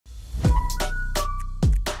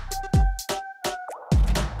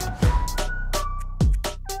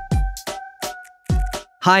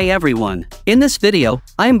Hi everyone. In this video,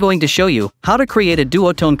 I am going to show you how to create a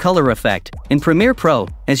duotone color effect in Premiere Pro,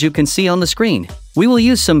 as you can see on the screen. We will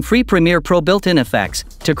use some free Premiere Pro built-in effects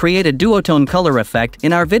to create a duotone color effect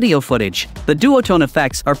in our video footage. The duotone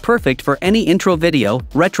effects are perfect for any intro video,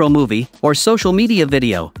 retro movie, or social media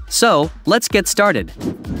video. So, let's get started.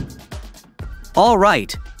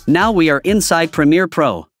 Alright, now we are inside Premiere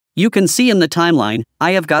Pro. You can see in the timeline,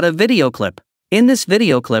 I have got a video clip. In this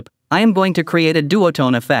video clip, I am going to create a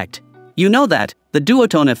duotone effect. You know that the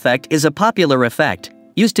duotone effect is a popular effect,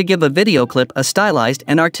 used to give a video clip a stylized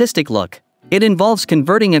and artistic look. It involves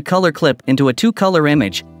converting a color clip into a two-color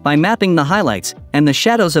image by mapping the highlights and the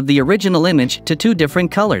shadows of the original image to two different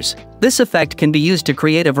colors. This effect can be used to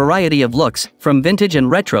create a variety of looks, from vintage and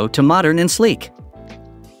retro to modern and sleek.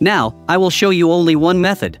 Now, I will show you only one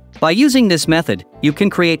method. By using this method, you can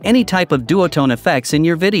create any type of duotone effects in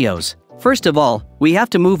your videos. First of all, we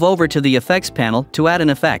have to move over to the effects panel to add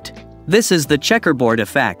an effect. This is the checkerboard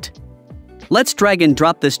effect. Let's drag and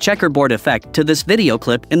drop this checkerboard effect to this video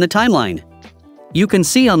clip in the timeline. You can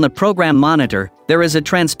see on the program monitor, there is a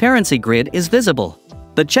transparency grid is visible.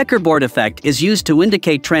 The checkerboard effect is used to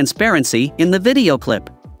indicate transparency in the video clip.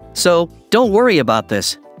 So, don't worry about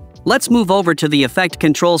this. Let's move over to the effect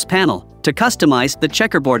controls panel to customize the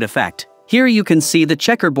checkerboard effect. Here you can see the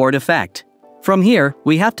checkerboard effect. From here,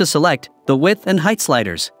 we have to select the width and height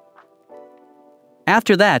sliders.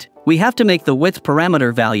 After that, we have to make the width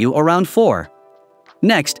parameter value around 4.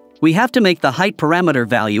 Next, we have to make the height parameter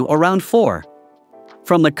value around 4.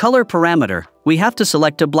 From the color parameter, we have to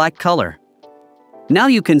select a black color. Now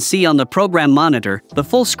you can see on the program monitor, the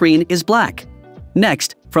full screen is black.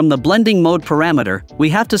 Next, from the blending mode parameter,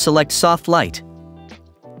 we have to select soft light.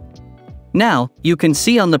 Now, you can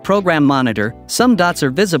see on the program monitor, some dots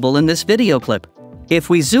are visible in this video clip. If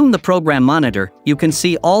we zoom the program monitor, you can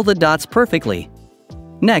see all the dots perfectly.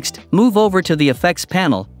 Next, move over to the effects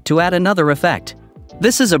panel to add another effect.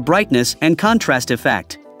 This is a brightness and contrast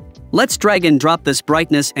effect. Let's drag and drop this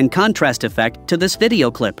brightness and contrast effect to this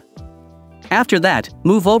video clip. After that,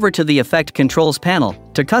 move over to the effect controls panel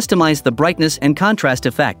to customize the brightness and contrast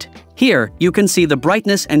effect. Here, you can see the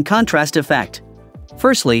brightness and contrast effect.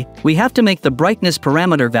 Firstly, we have to make the brightness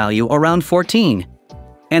parameter value around 14.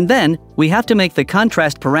 And then, we have to make the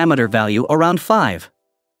contrast parameter value around 5.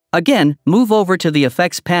 Again, move over to the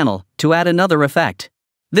effects panel to add another effect.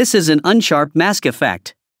 This is an unsharp mask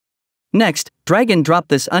effect. Next, drag and drop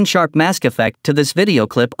this unsharp mask effect to this video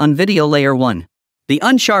clip on video layer 1. The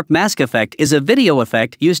unsharp mask effect is a video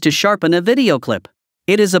effect used to sharpen a video clip.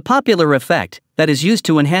 It is a popular effect that is used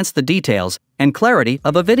to enhance the details and clarity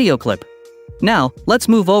of a video clip. Now, let's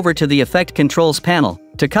move over to the effect controls panel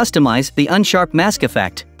to customize the unsharp mask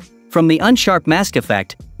effect. From the unsharp mask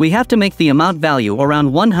effect, we have to make the amount value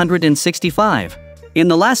around 165. In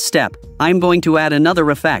the last step, I'm going to add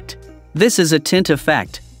another effect. This is a tint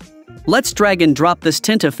effect. Let's drag and drop this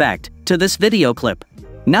tint effect to this video clip.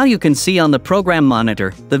 Now you can see on the program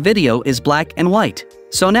monitor, the video is black and white.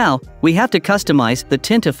 So now, we have to customize the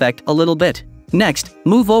tint effect a little bit. Next,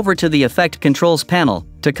 move over to the effect controls panel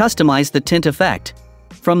to customize the tint effect.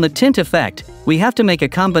 From the tint effect, we have to make a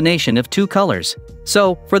combination of two colors.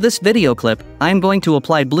 So, for this video clip, I am going to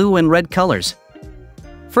apply blue and red colors.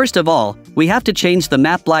 First of all, we have to change the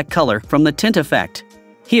matte black color from the tint effect.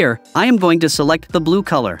 Here, I am going to select the blue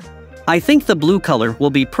color. I think the blue color will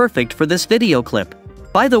be perfect for this video clip.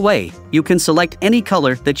 By the way, you can select any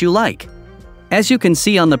color that you like. As you can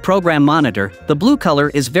see on the program monitor, the blue color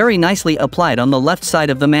is very nicely applied on the left side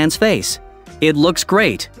of the man's face. It looks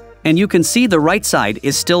great. And you can see the right side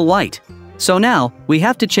is still white. So now, we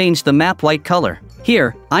have to change the map white color.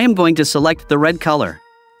 Here, I am going to select the red color.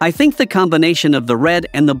 I think the combination of the red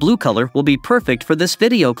and the blue color will be perfect for this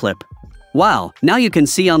video clip. Wow, now you can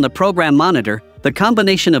see on the program monitor, the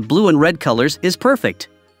combination of blue and red colors is perfect.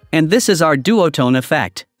 And this is our duotone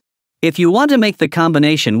effect. If you want to make the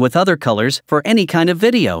combination with other colors for any kind of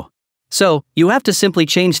video, so you have to simply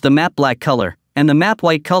change the matte black color and the matte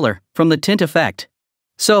white color from the tint effect.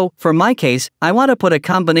 So, for my case, I want to put a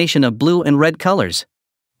combination of blue and red colors.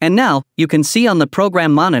 And now, you can see on the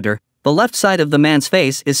program monitor, the left side of the man's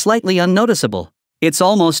face is slightly unnoticeable. It's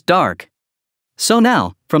almost dark. So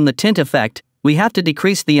now, from the tint effect, we have to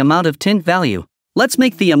decrease the amount of tint value. Let's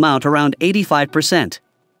make the amount around 85%.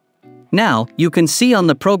 Now, you can see on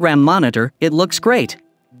the program monitor, it looks great.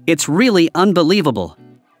 It's really unbelievable.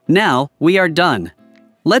 Now, we are done.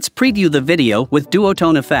 Let's preview the video with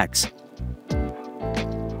duotone effects.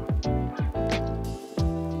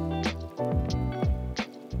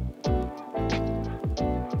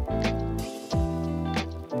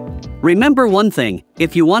 Remember one thing,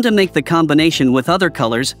 if you want to make the combination with other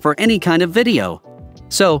colors for any kind of video.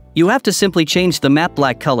 So, you have to simply change the map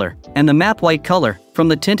black color and the map white color from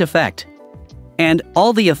the tint effect. And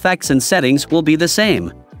all the effects and settings will be the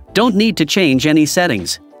same. Don't need to change any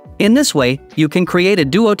settings. In this way, you can create a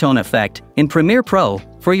duotone effect in Premiere Pro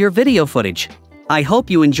for your video footage. I hope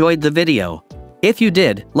you enjoyed the video. If you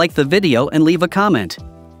did, like the video and leave a comment.